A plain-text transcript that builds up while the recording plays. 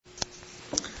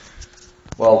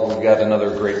Well, we've got another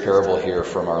great parable here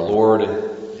from our Lord,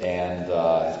 and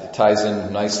it ties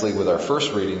in nicely with our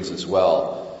first readings as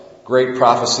well. Great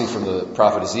prophecy from the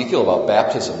prophet Ezekiel about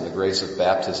baptism, the grace of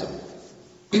baptism.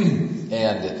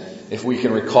 And if we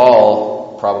can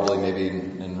recall, probably maybe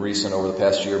in recent, over the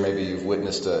past year, maybe you've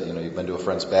witnessed, you've been to a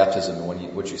friend's baptism,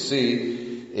 and what you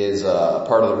see is a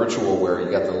part of the ritual where you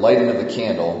got the lighting of the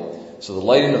candle. So the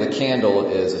lighting of the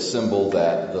candle is a symbol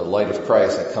that the light of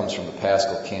Christ that comes from the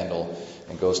Paschal candle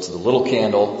and goes to the little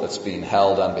candle that's being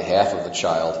held on behalf of the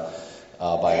child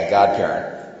by a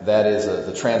godparent. That is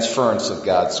the transference of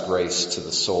God's grace to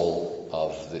the soul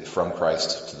from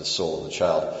Christ to the soul of the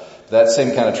child. That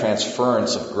same kind of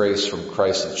transference of grace from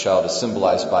Christ to the child is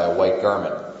symbolized by a white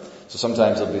garment. So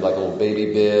sometimes it'll be like a little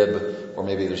baby bib, or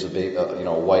maybe there's a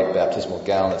white baptismal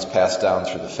gown that's passed down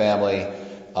through the family.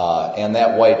 And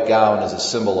that white gown is a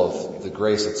symbol of the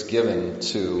grace that's given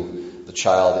to the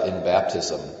child in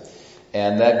baptism.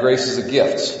 And that grace is a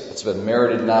gift. It's been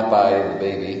merited not by the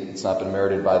baby. It's not been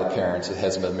merited by the parents. It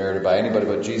hasn't been merited by anybody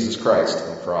but Jesus Christ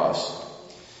on the cross.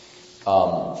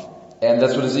 And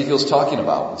that's what Ezekiel's talking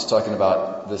about. He's talking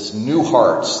about this new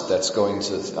heart that's going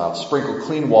to sprinkle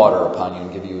clean water upon you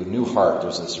and give you a new heart.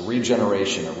 There's this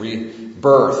regeneration, a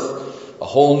rebirth, a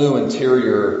whole new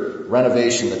interior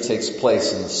renovation that takes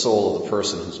place in the soul of the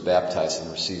person who's baptized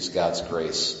and receives God's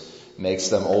grace. Makes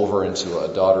them over into a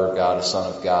daughter of God, a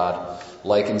son of God,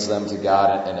 likens them to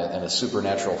God in a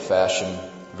supernatural fashion.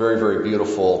 Very, very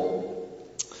beautiful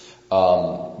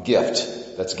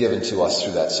gift that's given to us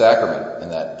through that sacrament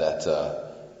and that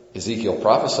Ezekiel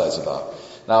prophesies about.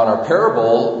 Now in our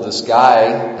parable, this guy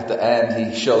at the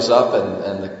end, he shows up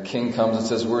and the king comes and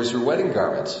says, "Where's your wedding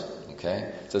garment?"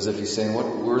 Okay? It's as if he's saying,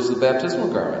 "Where's the baptismal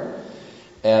garment?"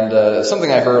 And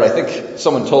something I heard, I think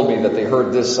someone told me that they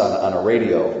heard this on a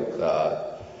radio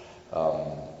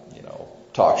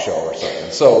talk show or something.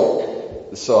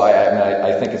 So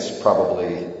I think it's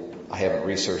probably, I haven't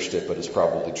researched it, but it's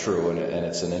probably true, and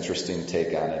it's an interesting take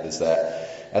on it, is that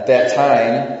at that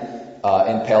time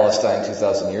in Palestine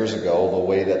 2,000 years ago, the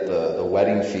way that the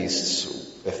wedding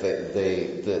feasts,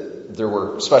 there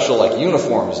were special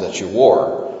uniforms that you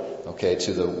wore, okay,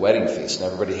 to the wedding feast, and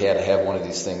everybody had to have one of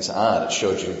these things on. It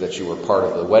showed you that you were part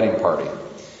of the wedding party.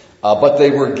 But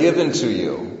they were given to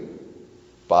you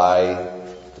by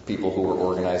the people who were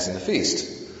organizing the feast.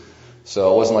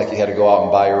 So it wasn't like you had to go out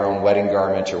and buy your own wedding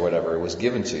garment or whatever. It was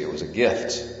given to you. It was a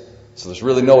gift. So there's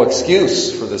really no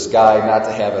excuse for this guy not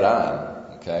to have it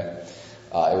on, okay?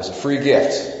 It was a free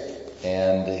gift,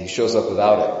 and he shows up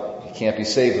without it. You can't be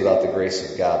saved without the grace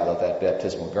of God, without that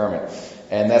baptismal garment.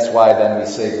 And that's why then we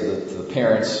say to the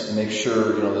parents, make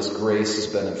sure, this grace has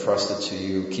been entrusted to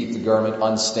you. Keep the garment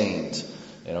unstained.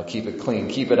 Keep it clean.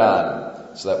 Keep it on.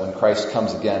 So that when Christ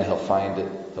comes again, he'll find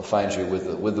you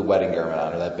with the wedding garment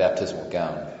on, or that baptismal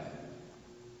gown.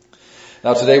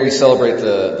 Now today we celebrate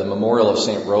the memorial of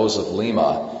St. Rose of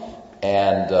Lima.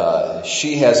 And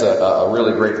she has a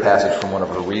really great passage from one of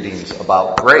her readings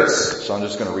about grace. So I'm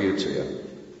just going to read it to you.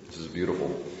 This is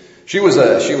beautiful. She was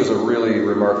a really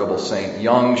remarkable saint.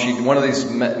 Young, one of these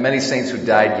many saints who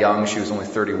died young. She was only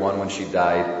 31 when she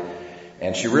died,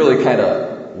 and she really kind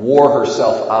of wore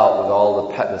herself out with all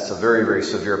the very, very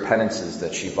severe penances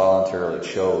that she voluntarily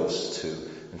chose to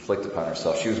inflict upon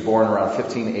herself. She was born around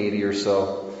 1580 or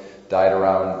so, died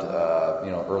around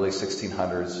early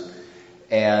 1600s,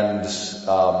 and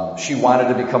she wanted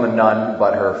to become a nun,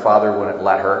 but her father wouldn't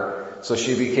let her, so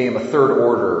she became a third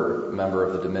order member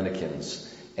of the Dominicans.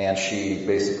 And she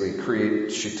basically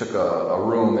she took a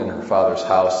room in her father's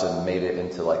house and made it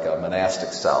into like a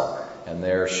monastic cell. And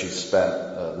there she spent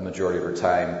the majority of her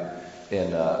time in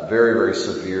very, very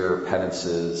severe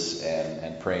penances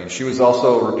and praying. She was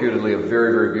also reputedly a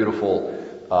very, very beautiful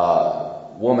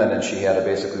woman, and she had to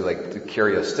basically to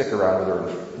carry a stick around with her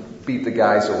and beat the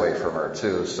guys away from her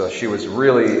too. So she was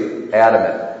really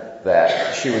adamant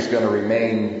that she was going to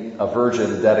remain a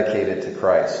virgin dedicated to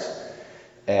Christ.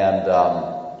 And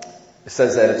it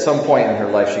says that at some point in her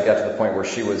life, she got to the point where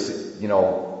she was,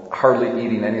 hardly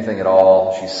eating anything at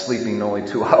all. She's sleeping only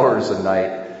 2 hours a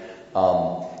night.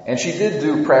 And she did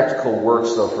do practical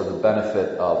works, though, for the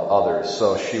benefit of others.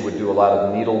 So she would do a lot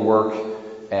of needlework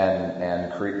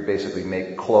and basically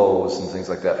make clothes and things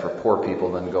like that for poor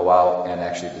people, then go out and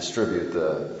actually distribute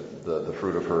the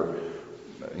fruit of her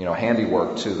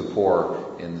handiwork to the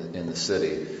poor in the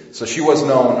city. So she was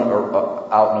known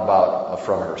out and about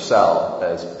from her cell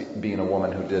as being a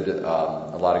woman who did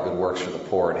a lot of good works for the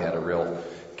poor and had a real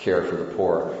care for the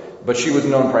poor. But she was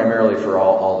known primarily for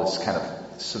all this kind of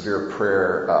severe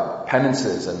prayer,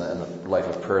 penances and the life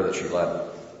of prayer that she led.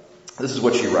 This is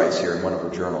what she writes here in one of her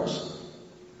journals.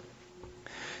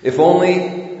 If only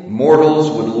mortals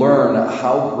would learn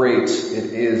how great it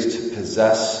is to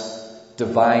possess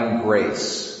divine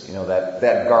grace. You know,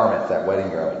 that garment, that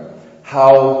wedding garment.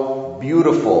 How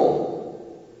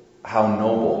beautiful, how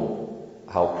noble,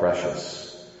 how precious.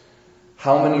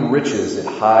 How many riches it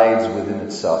hides within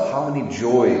itself. How many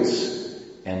joys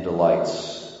and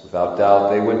delights. Without doubt,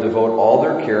 they would devote all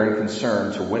their care and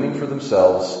concern to winning for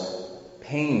themselves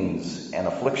pains and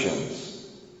afflictions.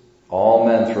 All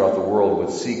men throughout the world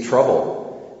would seek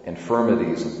trouble,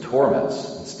 infirmities, and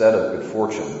torments instead of good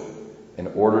fortune in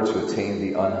order to attain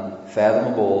the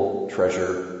unfathomable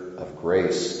treasure of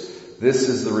grace. This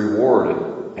is the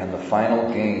reward and the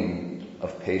final gain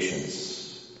of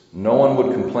patience. No one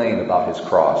would complain about his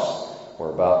cross or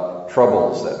about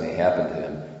troubles that may happen to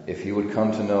him if he would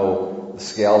come to know the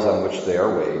scales on which they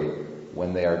are weighed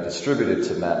when they are distributed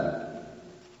to men.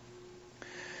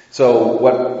 So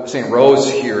what St.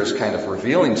 Rose here is kind of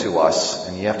revealing to us,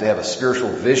 and you have to have a spiritual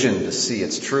vision to see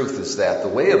its truth, is that the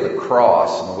way of the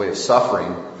cross and the way of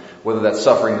suffering, whether that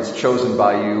suffering is chosen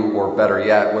by you, or better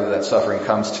yet, whether that suffering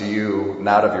comes to you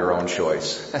not of your own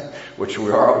choice, which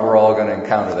we're all going to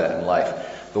encounter that in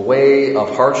life. The way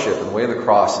of hardship and the way of the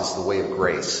cross is the way of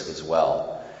grace as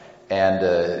well. And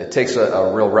it takes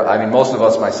a real, most of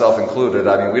us, myself included,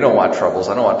 we don't want troubles.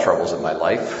 I don't want troubles in my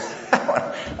life.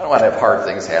 I don't want to have hard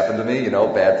things happen to me,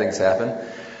 bad things happen.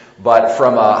 But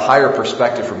from a higher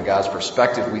perspective, from God's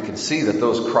perspective, we can see that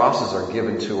those crosses are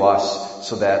given to us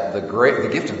so that the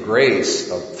gift of grace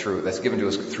that's given to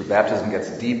us through baptism gets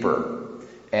deeper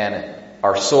and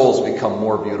our souls become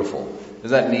more beautiful.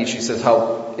 Isn't that neat? She says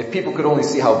if people could only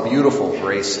see how beautiful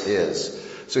grace is.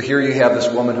 So here you have this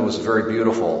woman who was very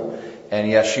beautiful, and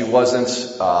yet she wasn't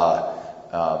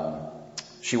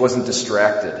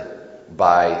distracted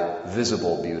by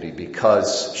visible beauty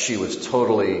because she was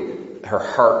her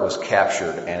heart was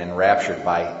captured and enraptured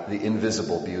by the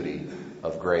invisible beauty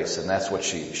of grace. And that's what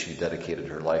she dedicated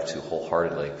her life to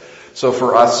wholeheartedly. So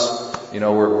for us,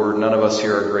 we're none of us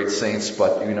here are great saints,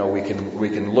 but we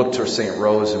can look to St.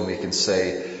 Rose and we can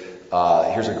say,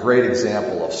 here's a great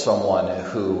example of someone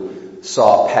who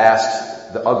saw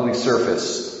past the ugly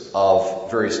surface of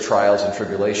various trials and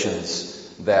tribulations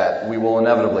that we will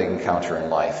inevitably encounter in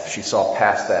life. She saw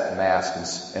past that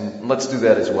mask, and let's do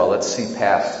that as well. Let's see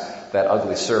past that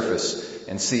ugly surface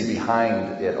and see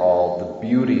behind it all the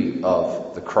beauty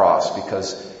of the cross,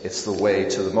 because it's the way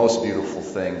to the most beautiful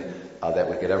thing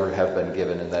that we could ever have been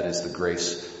given, and that is the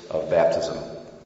grace of baptism.